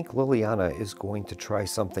 And I think Liliana is going to try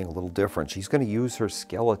something a little different. She's going to use her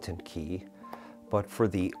skeleton key, but for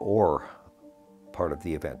the or part of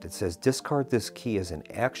the event. It says discard this key as an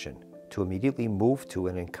action to immediately move to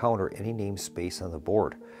and encounter any namespace on the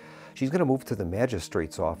board. She's going to move to the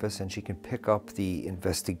magistrate's office, and she can pick up the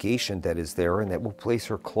investigation that is there, and that will place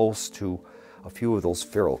her close to a few of those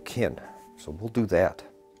feral kin. So we'll do that.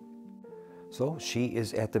 So she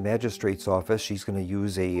is at the magistrate's office. She's going to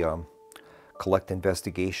use a collect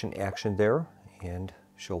investigation action there, and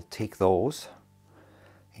she'll take those.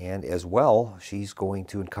 And as well, she's going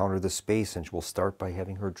to encounter the space, and we'll start by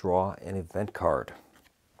having her draw an event card.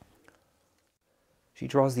 She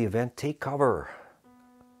draws the event, Take Cover.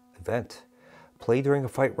 Event. Play during a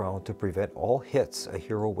fight round to prevent all hits a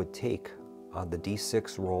hero would take on the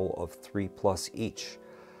d6 roll of 3+ each.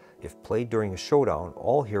 If played during a showdown,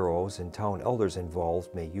 all heroes and town elders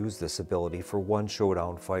involved may use this ability for one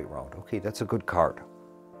showdown fight round. Okay, that's a good card.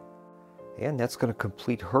 And that's going to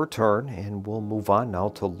complete her turn, and we'll move on now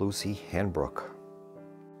to Lucy Hanbrook.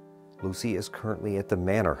 Lucy is currently at the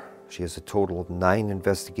manor. She has a total of 9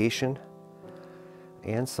 investigation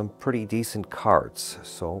and some pretty decent cards.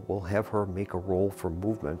 So we'll have her make a roll for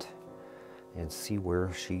movement and see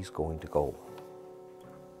where she's going to go.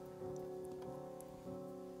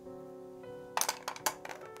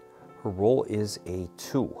 Her roll is a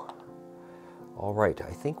 2. All right,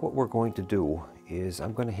 I think what we're going to do is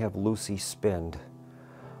I'm going to have Lucy spend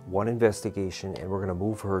 1 investigation, and we're going to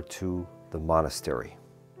move her to the monastery.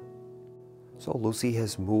 So Lucy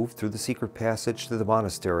has moved through the secret passage to the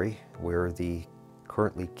monastery where the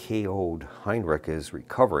currently KO'd Heinrich is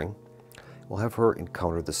recovering. We'll have her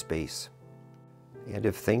encounter the space. And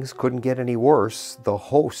if things couldn't get any worse, the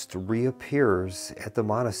host reappears at the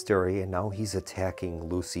monastery, and now he's attacking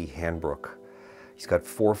Lucy Hanbrook. He's got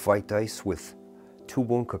 4 fight dice with 2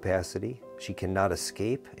 wound capacity. She cannot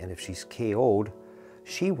escape, and if she's KO'd,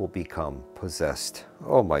 she will become possessed.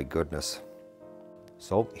 Oh my goodness.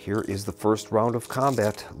 So here is the first round of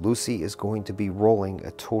combat. Lucy is going to be rolling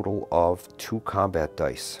a total of 2 combat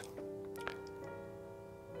dice.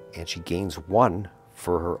 And she gains 1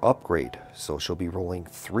 for her upgrade, so she'll be rolling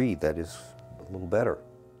 3. That is a little better.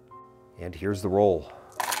 And here's the roll.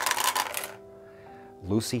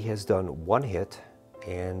 Lucy has done 1 hit,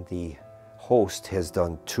 and the host has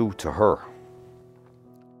done 2 to her.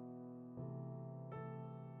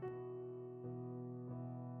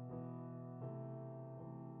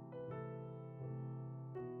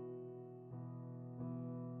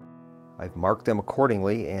 I've marked them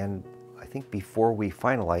accordingly, and I think before we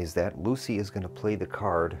finalize that, Lucy is going to play the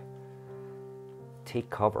card Take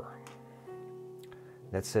Cover.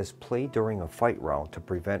 That says play during a fight round to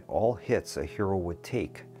prevent all hits a hero would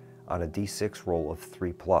take on a d6 roll of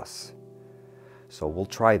 3+. So we'll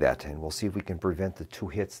try that, and we'll see if we can prevent the 2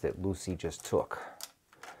 hits that Lucy just took,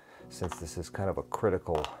 since this is kind of a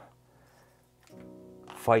critical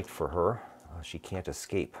fight for her. She can't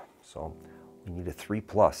escape, so we need a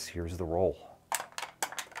 3+. Here's the roll.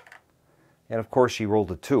 And of course she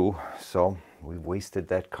rolled a 2, so we've wasted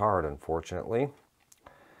that card, unfortunately.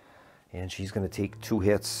 And she's going to take 2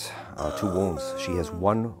 hits, 2 wounds. She has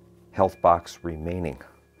 1 health box remaining.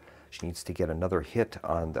 She needs to get another hit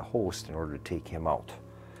on the host in order to take him out.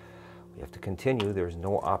 We have to continue. There's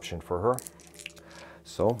no option for her.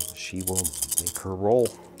 So she will make her roll.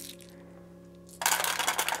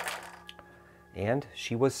 And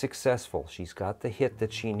she was successful. She's got the hit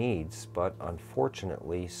that she needs, but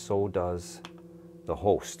unfortunately, so does the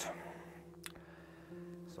host.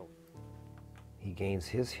 So he gains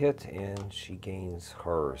his hit, and she gains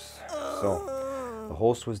hers. So the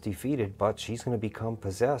host was defeated, but she's going to become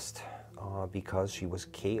possessed because she was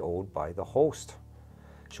KO'd by the host.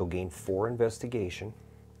 She'll gain 4 investigation.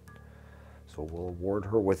 So we'll award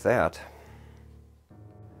her with that.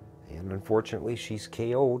 And unfortunately, she's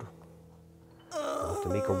KO'd. We'll have to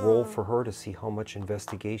make a roll for her to see how much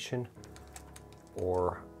investigation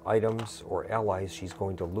or items or allies she's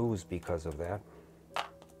going to lose because of that.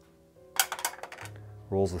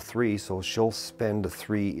 Rolls a 3, so she'll spend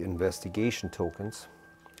 3 investigation tokens.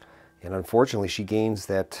 And unfortunately, she gains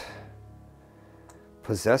that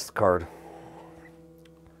possessed card.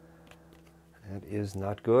 That is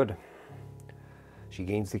not good. She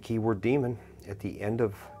gains the keyword demon. At the end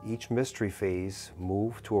of each mystery phase,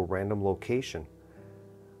 move to a random location.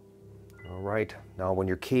 All right, now when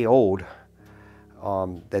you're KO'd,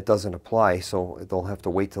 that doesn't apply, so they'll have to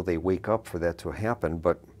wait till they wake up for that to happen,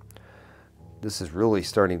 but this is really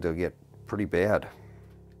starting to get pretty bad.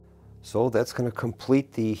 So that's going to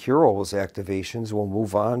complete the heroes activations. We'll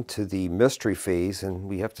move on to the mystery phase, and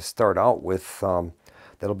we have to start out with,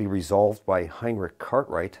 that'll be resolved by Heinrich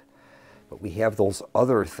Cartwright, but we have those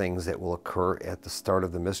other things that will occur at the start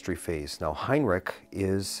of the mystery phase. Now Heinrich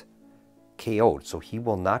is KO'd, so he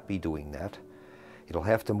will not be doing that. It'll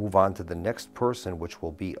have to move on to the next person, which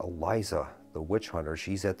will be Eliza, the witch hunter.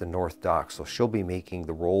 She's at the North Dock, so she'll be making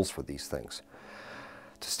the rolls for these things.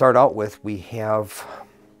 To start out with, we have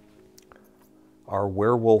our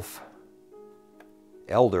werewolf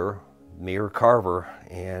elder, Mayor Carver,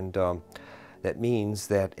 and that means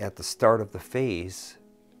that at the start of the phase,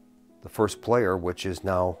 the first player, which is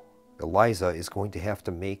now Eliza is going to have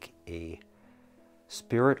to make a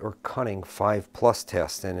Spirit or Cunning 5+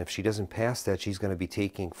 test, and if she doesn't pass that, she's going to be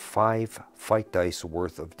taking 5 fight dice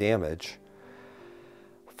worth of damage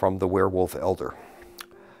from the Werewolf Elder.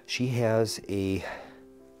 She has a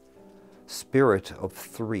Spirit of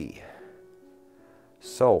 3,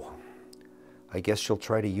 so I guess she'll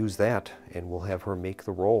try to use that, and we'll have her make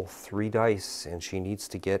the roll. 3 dice, and she needs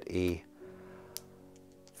to get a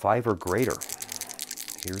 5 or greater.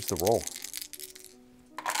 Here's the roll.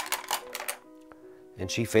 And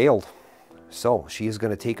she failed. So she is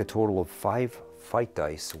going to take a total of 5 fight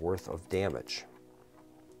dice worth of damage.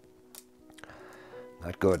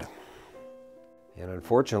 Not good. And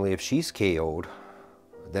unfortunately, if she's KO'd,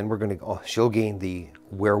 then we're going to, she'll gain the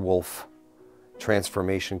werewolf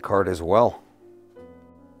transformation card as well.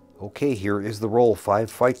 Okay, here is the roll. 5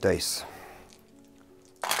 fight dice.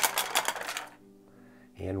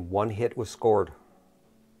 And 1 hit was scored.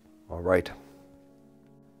 All right.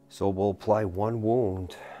 So we'll apply 1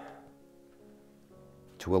 wound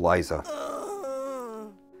to Eliza.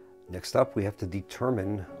 Next up, we have to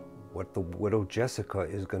determine what the Widow Jessica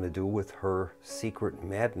is going to do with her secret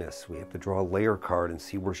madness. We have to draw a layer card and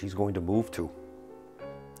see where she's going to move to.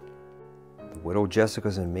 The Widow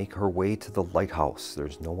Jessica's going to make her way to the lighthouse.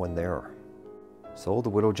 There's no one there. So the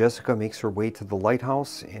Widow Jessica makes her way to the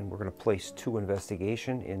lighthouse, and we're going to place 2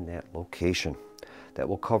 investigation in that location. That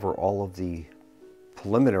will cover all of the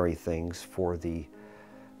preliminary things for the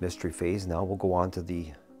mystery phase. Now we'll go on to the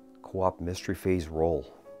co-op mystery phase roll.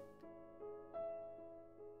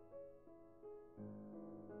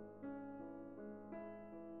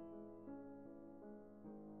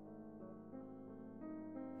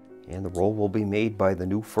 And the roll will be made by the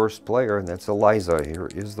new first player, and that's Eliza. Here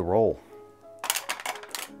is the roll.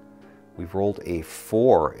 We've rolled a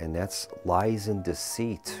 4, and that's lies and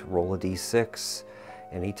deceit. Roll a d6.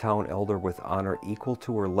 Any town elder with honor equal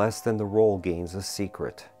to or less than the roll gains a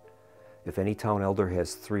secret. If any town elder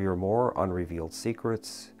has 3 or more unrevealed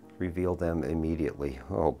secrets, reveal them immediately.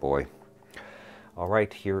 Oh boy. All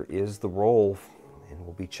right, here is the roll, and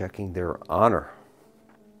we'll be checking their honor.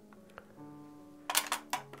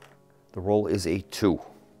 The roll is a 2.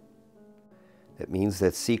 That means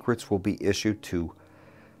that secrets will be issued to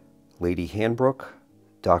Lady Hanbrook,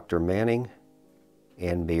 Dr. Manning,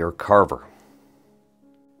 and Mayor Carver.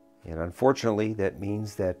 And unfortunately, that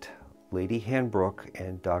means that Lady Hanbrook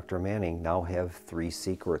and Dr. Manning now have 3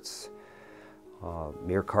 secrets.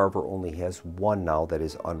 Mayor Carver only has 1 now that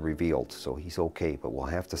is unrevealed, so he's okay, but we'll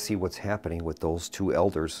have to see what's happening with those 2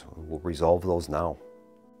 elders. We'll resolve those now.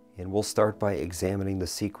 And we'll start by examining the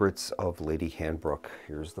secrets of Lady Hanbrook.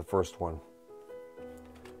 Here's the first one.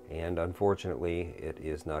 And unfortunately, it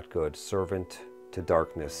is not good. Servant to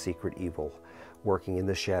darkness, secret evil. Working in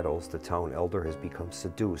the shadows, the town elder has become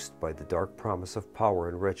seduced by the dark promise of power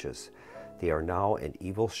and riches. They are now an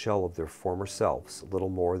evil shell of their former selves, little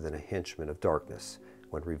more than a henchman of darkness.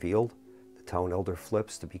 When revealed, the town elder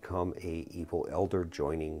flips to become an evil elder,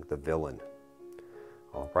 joining the villain.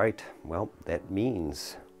 All right, well, that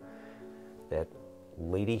means that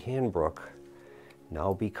Lady Hanbrook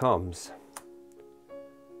now becomes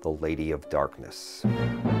the Lady of Darkness.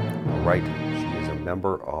 All right, she is a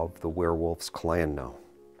member of the Werewolf's clan now.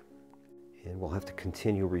 And we'll have to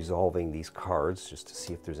continue resolving these cards just to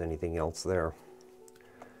see if there's anything else there.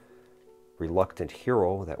 Reluctant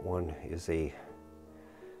Hero, that one is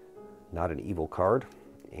not an evil card.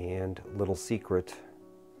 And Little Secret,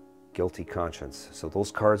 Guilty Conscience. So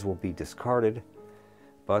those cards will be discarded,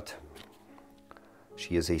 but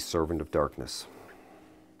she is a servant of darkness.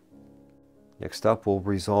 Next up, we'll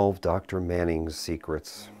resolve Dr. Manning's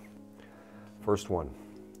secrets. First one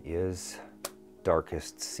is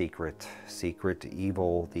Darkest Secret. Secret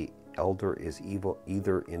evil. The elder is evil,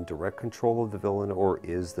 either in direct control of the villain or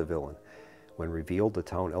is the villain. When revealed, the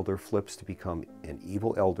town elder flips to become an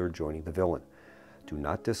evil elder, joining the villain. Do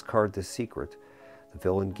not discard this secret. The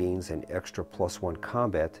villain gains an extra +1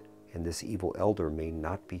 combat, and this evil elder may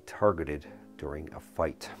not be targeted during a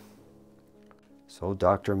fight. So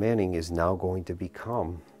Dr. Manning is now going to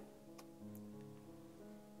become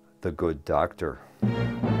the Good Doctor.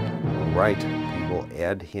 All right, we will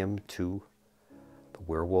add him to the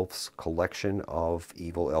werewolf's collection of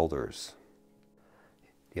evil elders.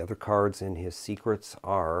 The other cards in his secrets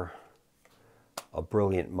are a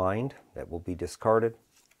Brilliant Mind, that will be discarded,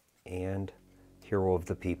 and Hero of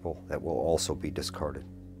the People, that will also be discarded.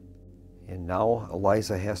 And now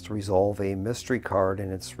Eliza has to resolve a mystery card,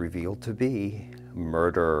 and it's revealed to be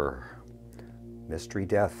Murder. Mystery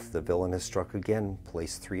Death. The villain has struck again.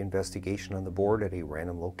 Place 3 investigation on the board at a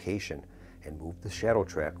random location and move the shadow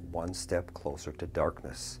track 1 step closer to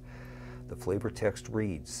darkness. The flavor text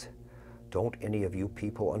reads, "Don't any of you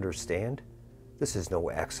people understand? This is no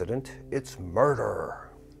accident, it's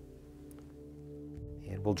murder."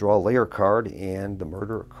 And we'll draw a layer card, and the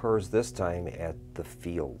murder occurs this time at the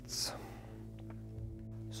fields.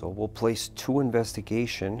 So we'll place 2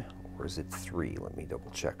 investigation, or is it 3? Let me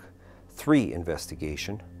double check. 3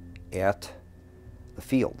 investigation at the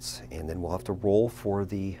fields, and then we'll have to roll for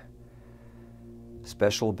the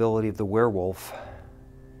special ability of the werewolf,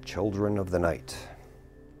 Children of the Night.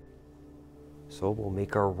 So we'll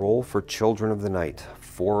make our roll for Children of the Night.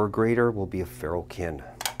 4 or greater will be a feral kin.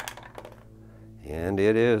 And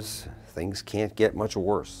it is. Things can't get much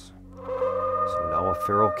worse. So now a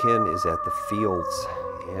feral kin is at the fields,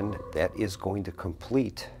 and that is going to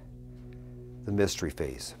complete the mystery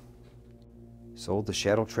phase. So the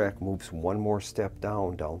shadow track moves 1 more step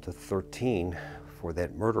down to 13 for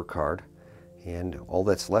that murder card. And all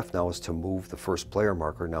that's left now is to move the first player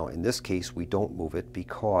marker. Now in this case we don't move it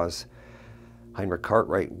because Heinrich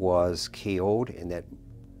Cartwright was KO'd, and that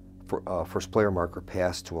first player marker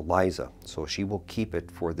passed to Eliza. So she will keep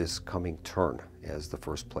it for this coming turn as the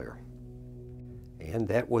first player. And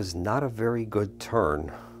that was not a very good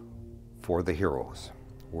turn for the heroes.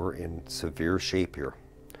 We're in severe shape here.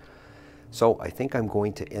 So I think I'm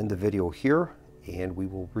going to end the video here, and we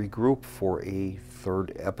will regroup for a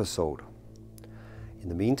 3rd episode. In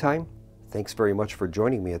the meantime, thanks very much for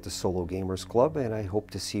joining me at the Solo Gamers Club, and I hope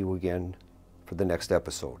to see you again for the next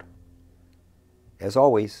episode. As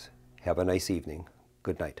always, have a nice evening.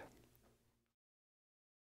 Good night.